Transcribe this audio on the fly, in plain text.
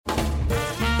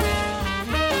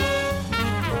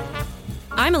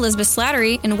I'm Elizabeth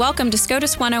Slattery, and welcome to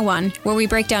SCOTUS 101, where we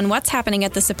break down what's happening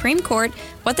at the Supreme Court,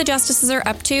 what the justices are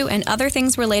up to, and other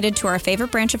things related to our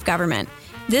favorite branch of government.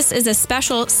 This is a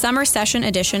special summer session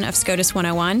edition of SCOTUS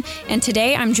 101, and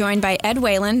today I'm joined by Ed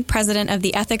Whalen, president of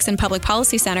the Ethics and Public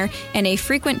Policy Center and a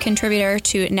frequent contributor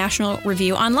to National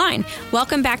Review Online.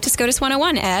 Welcome back to SCOTUS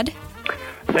 101, Ed.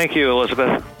 Thank you,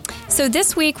 Elizabeth. So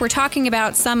this week, we're talking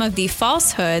about some of the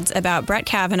falsehoods about Brett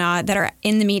Kavanaugh that are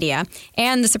in the media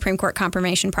and the Supreme Court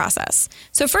confirmation process.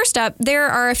 So first up, there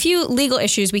are a few legal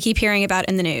issues we keep hearing about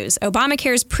in the news.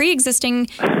 Obamacare's pre-existing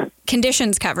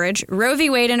conditions coverage, Roe v.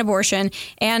 Wade and abortion,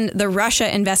 and the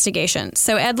Russia investigation.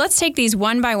 So Ed, let's take these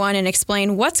one by one and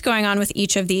explain what's going on with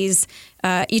each of these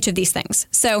things.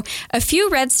 So a few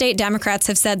red state Democrats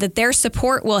have said that their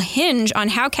support will hinge on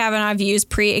how Kavanaugh views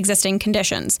pre-existing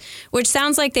conditions, which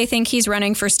sounds like they think he's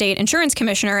running for state insurance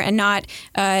commissioner and not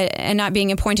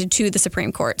being appointed to the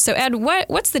Supreme Court. So Ed,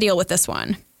 what's the deal with this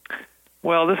one?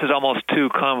 Well, this is almost too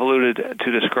convoluted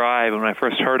to describe. When I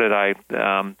first heard it, I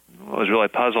was really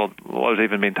puzzled what was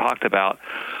even being talked about.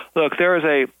 Look, there is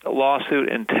a lawsuit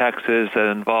in Texas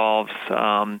that involves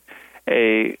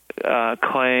a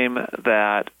claim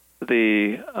that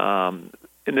the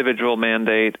individual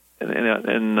mandate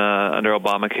under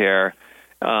Obamacare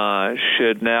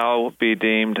should now be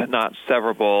deemed not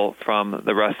severable from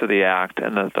the rest of the act,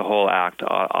 and that the whole act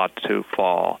ought to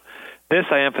fall. This,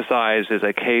 I emphasize, is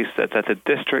a case that's at the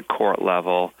district court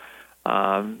level.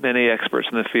 Many experts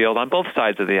in the field on both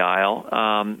sides of the aisle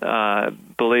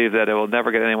believe that it will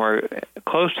never get anywhere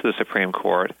close to the Supreme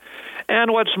Court.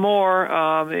 And what's more,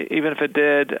 even if it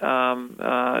did,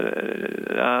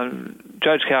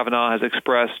 Judge Kavanaugh has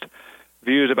expressed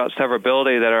views about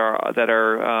severability that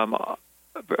are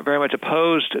very much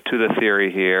opposed to the theory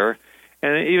here.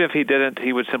 And even if he didn't,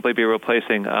 he would simply be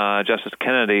replacing Justice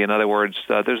Kennedy. In other words,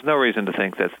 there's no reason to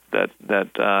think that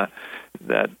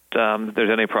there's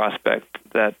any prospect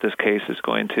that this case is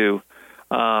going to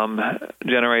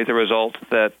generate the result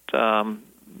that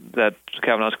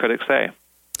Kavanaugh's critics say.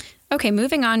 Okay,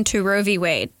 moving on to Roe v.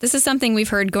 Wade. This is something we've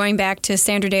heard going back to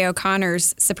Sandra Day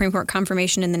O'Connor's Supreme Court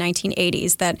confirmation in the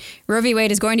 1980s, that Roe v. Wade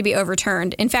is going to be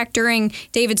overturned. In fact, during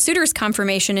David Souter's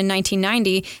confirmation in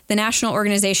 1990, the National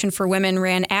Organization for Women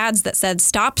ran ads that said,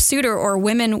 "Stop Souter or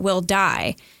women will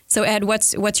die." So Ed,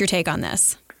 what's your take on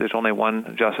this? There's only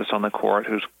one justice on the court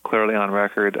who's clearly on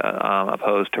record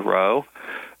opposed to Roe.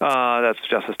 That's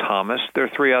Justice Thomas. There are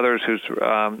three others whose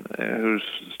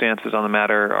stances on the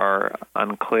matter are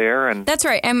unclear. And that's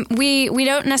right. And we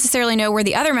don't necessarily know where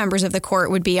the other members of the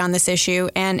court would be on this issue.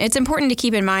 And it's important to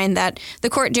keep in mind that the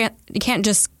court can't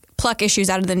just pluck issues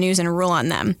out of the news and rule on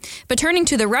them. But turning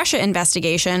to the Russia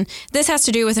investigation, this has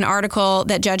to do with an article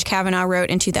that Judge Kavanaugh wrote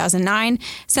in 2009.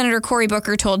 Senator Cory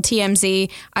Booker told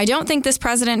TMZ, "I don't think this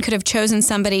president could have chosen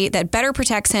somebody that better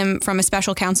protects him from a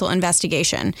special counsel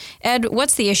investigation." Ed,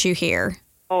 what's the issue here?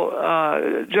 Well,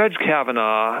 Judge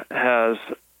Kavanaugh has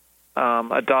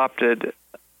adopted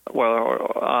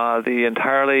the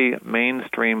entirely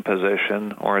mainstream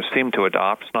position, or seemed to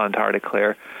adopt, it's not entirely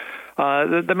clear,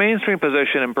 the mainstream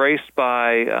position embraced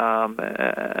by,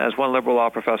 as one liberal law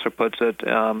professor puts it,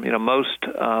 most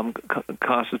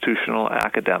constitutional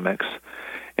academics,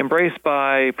 embraced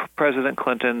by President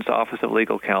Clinton's Office of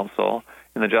Legal Counsel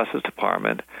in the Justice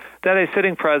Department, that a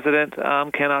sitting president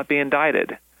cannot be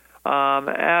indicted.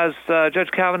 As Judge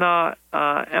Kavanaugh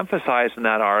emphasized in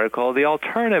that article, the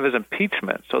alternative is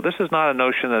impeachment. So this is not a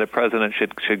notion that a president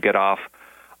should get off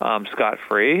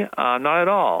scot-free, not at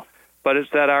all. But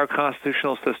it's that our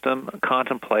constitutional system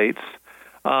contemplates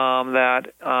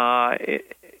that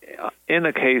in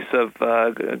the case of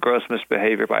gross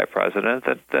misbehavior by a president,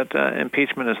 that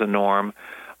impeachment is the norm,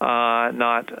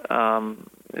 not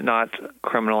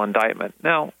criminal indictment.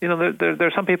 Now,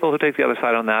 there's some people who take the other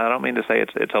side on that. I don't mean to say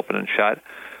it's open and shut,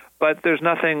 but there's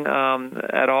nothing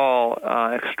at all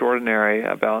extraordinary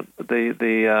about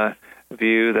the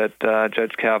view that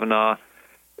Judge Kavanaugh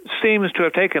seems to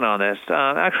have taken on this.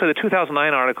 Actually, the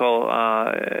 2009 article,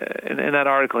 in that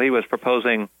article, he was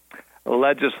proposing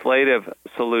legislative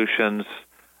solutions,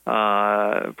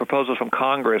 proposals from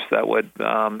Congress that would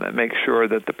make sure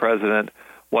that the president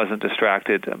wasn't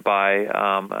distracted by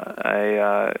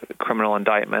a criminal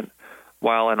indictment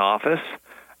while in office.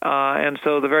 And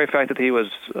so the very fact that he was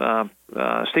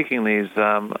seeking these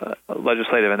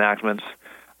legislative enactments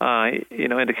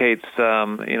indicates,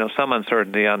 some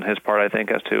uncertainty on his part, I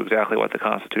think, as to exactly what the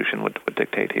Constitution would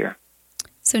dictate here.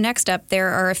 So next up, there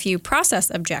are a few process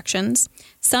objections.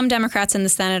 Some Democrats in the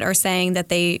Senate are saying that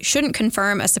they shouldn't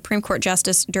confirm a Supreme Court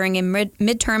justice during a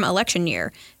midterm election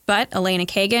year. But Elena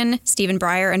Kagan, Stephen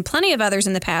Breyer, and plenty of others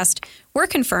in the past were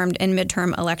confirmed in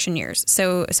midterm election years.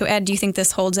 So Ed, do you think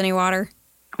this holds any water?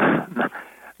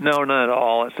 No, not at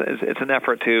all. It's an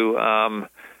effort to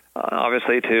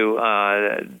obviously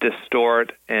to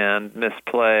distort and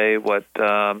misplay what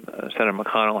Senator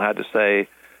McConnell had to say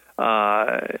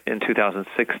in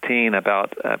 2016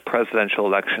 about presidential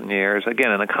election years,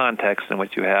 again, in a context in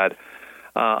which you had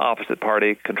opposite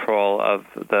party control of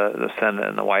the Senate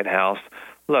and the White House.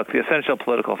 Look, the essential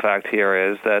political fact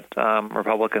here is that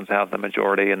Republicans have the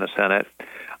majority in the Senate,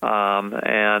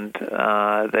 and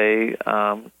they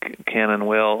can and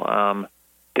will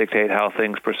dictate how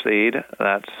things proceed.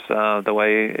 That's the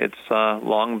way it's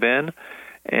long been.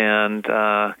 And,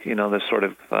 this sort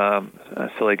of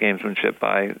silly gamesmanship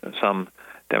by some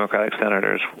Democratic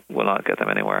senators will not get them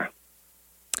anywhere.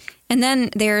 And then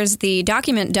there's the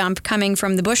document dump coming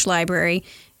from the Bush Library.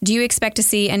 Do you expect to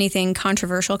see anything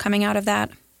controversial coming out of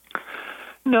that?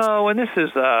 No, and this is,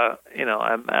 a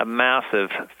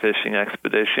massive fishing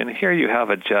expedition. Here you have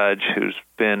a judge who's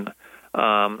been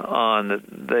on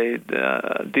the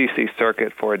D.C.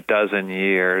 circuit for a dozen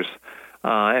years.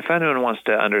 If anyone wants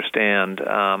to understand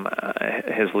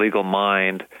his legal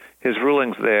mind, his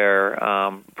rulings there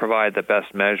provide the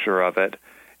best measure of it.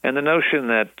 And the notion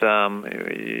that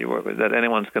that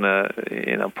anyone's going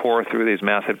to pour through these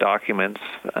massive documents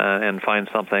and find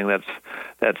something that's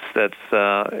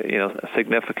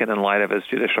significant in light of his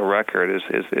judicial record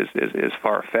is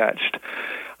far-fetched.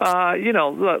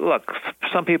 Look,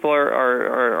 some people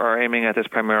are aiming at this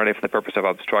primarily for the purpose of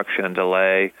obstruction and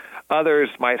delay. Others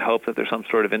might hope that there's some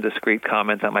sort of indiscreet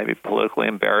comment that might be politically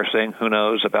embarrassing. Who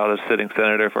knows, about a sitting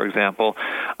senator, for example.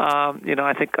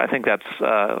 I think that's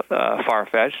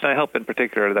far-fetched, and I hope in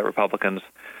particular that Republicans,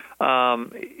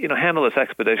 handle this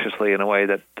expeditiously in a way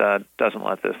that doesn't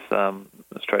let this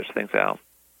stretch things out.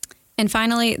 And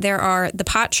finally, there are the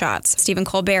pot shots. Stephen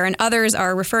Colbert and others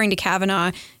are referring to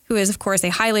Kavanaugh, who is, of course, a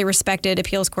highly respected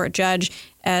appeals court judge,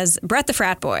 as Brett the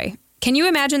frat boy. Can you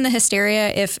imagine the hysteria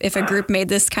if a group made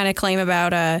this kind of claim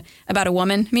about a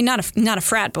woman? I mean, not a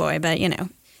frat boy, but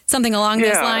something along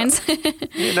those lines.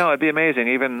 It'd be amazing.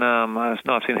 Even I've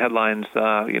seen headlines,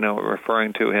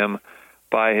 referring to him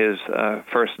by his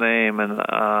first name, and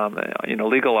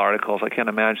legal articles. I can't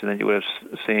imagine that you would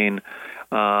have seen,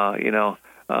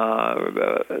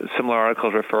 similar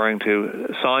articles referring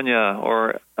to Sonia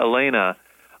or Elena.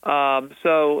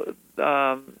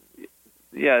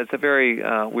 It's a very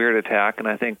weird attack, and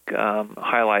I think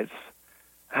highlights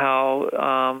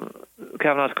how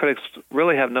Kavanaugh's critics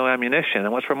really have no ammunition.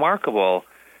 And what's remarkable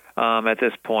at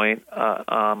this point,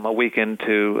 a week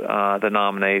into the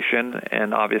nomination,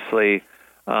 and obviously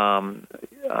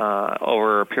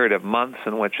over a period of months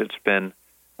in which it's been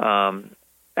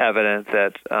evident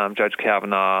that Judge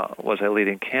Kavanaugh was a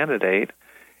leading candidate,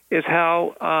 is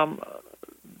how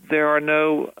there are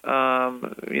no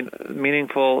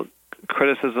meaningful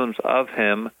criticisms of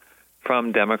him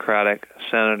from Democratic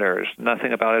senators.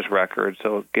 Nothing about his record.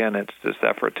 So again, it's this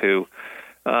effort to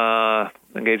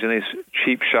engage in these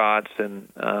cheap shots and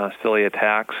silly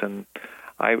attacks. And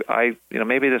I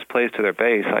maybe this plays to their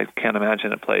base. I can't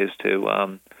imagine it plays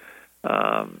to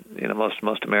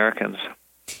most Americans.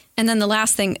 And then the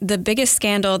last thing, the biggest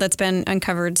scandal that's been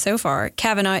uncovered so far,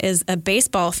 Kavanaugh is a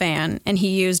baseball fan, and he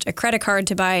used a credit card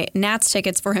to buy Nats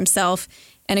tickets for himself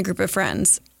and a group of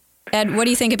friends. Ed, what do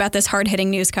you think about this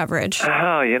hard-hitting news coverage? Oh,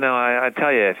 I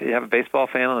tell you, if you have a baseball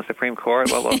fan on the Supreme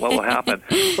Court, what will happen?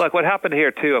 Look, what happened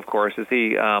here, too, of course, is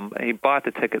he bought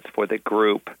the tickets for the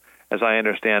group. As I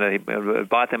understand it, he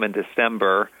bought them in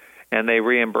December, and they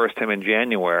reimbursed him in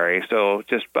January. So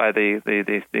just by the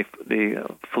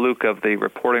fluke of the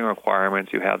reporting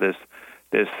requirements, you have this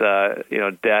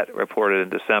debt reported in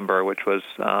December, which was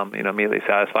immediately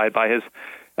satisfied by his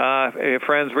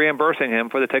friends reimbursing him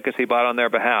for the tickets he bought on their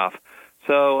behalf.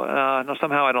 So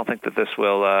somehow I don't think that this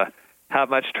will have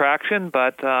much traction,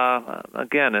 but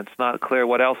again, it's not clear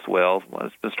what else will.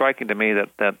 It's been striking to me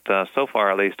that so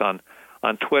far, at least on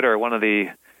Twitter, one of the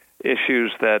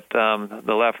issues that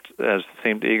the left has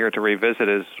seemed eager to revisit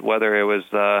is whether it was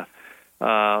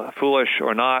foolish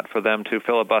or not for them to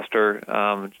filibuster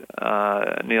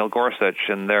Neil Gorsuch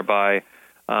and thereby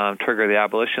trigger the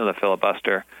abolition of the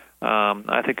filibuster.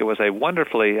 I think it was a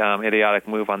wonderfully idiotic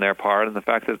move on their part, and the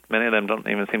fact that many of them don't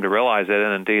even seem to realize it,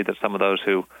 and indeed that some of those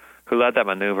who led that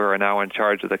maneuver are now in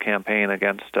charge of the campaign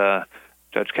against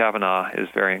Judge Kavanaugh is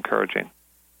very encouraging.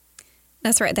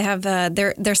 That's right. They have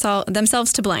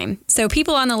themselves to blame. So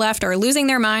people on the left are losing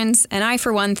their minds, and I,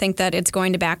 for one, think that it's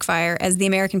going to backfire as the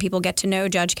American people get to know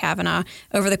Judge Kavanaugh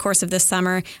over the course of this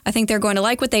summer. I think they're going to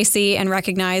like what they see and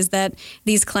recognize that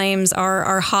these claims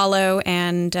are hollow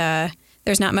and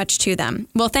there's not much to them.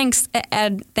 Well, thanks,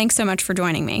 Ed. Thanks so much for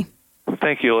joining me.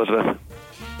 Thank you, Elizabeth.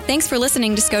 Thanks for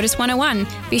listening to SCOTUS 101.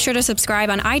 Be sure to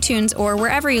subscribe on iTunes or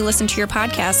wherever you listen to your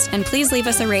podcasts, and please leave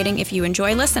us a rating if you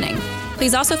enjoy listening.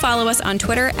 Please also follow us on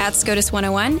Twitter at SCOTUS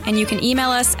 101, and you can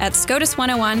email us at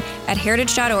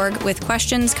scotus101@heritage.org with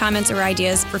questions, comments, or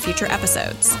ideas for future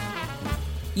episodes.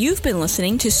 You've been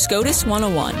listening to SCOTUS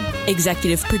 101,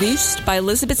 executive produced by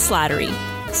Elizabeth Slattery.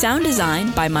 Sound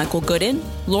design by Michael Gooden,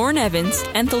 Lauren Evans,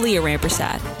 and Thalia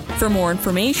Rampersad. For more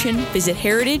information, visit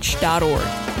heritage.org.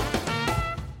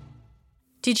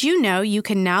 Did you know you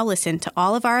can now listen to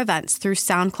all of our events through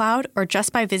SoundCloud or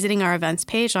just by visiting our events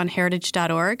page on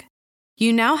heritage.org?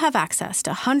 You now have access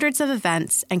to hundreds of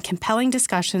events and compelling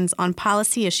discussions on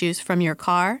policy issues from your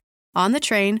car, on the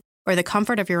train, or the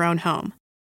comfort of your own home.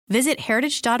 Visit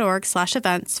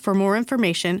heritage.org/events for more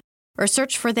information or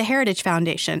search for the Heritage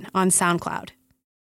Foundation on SoundCloud.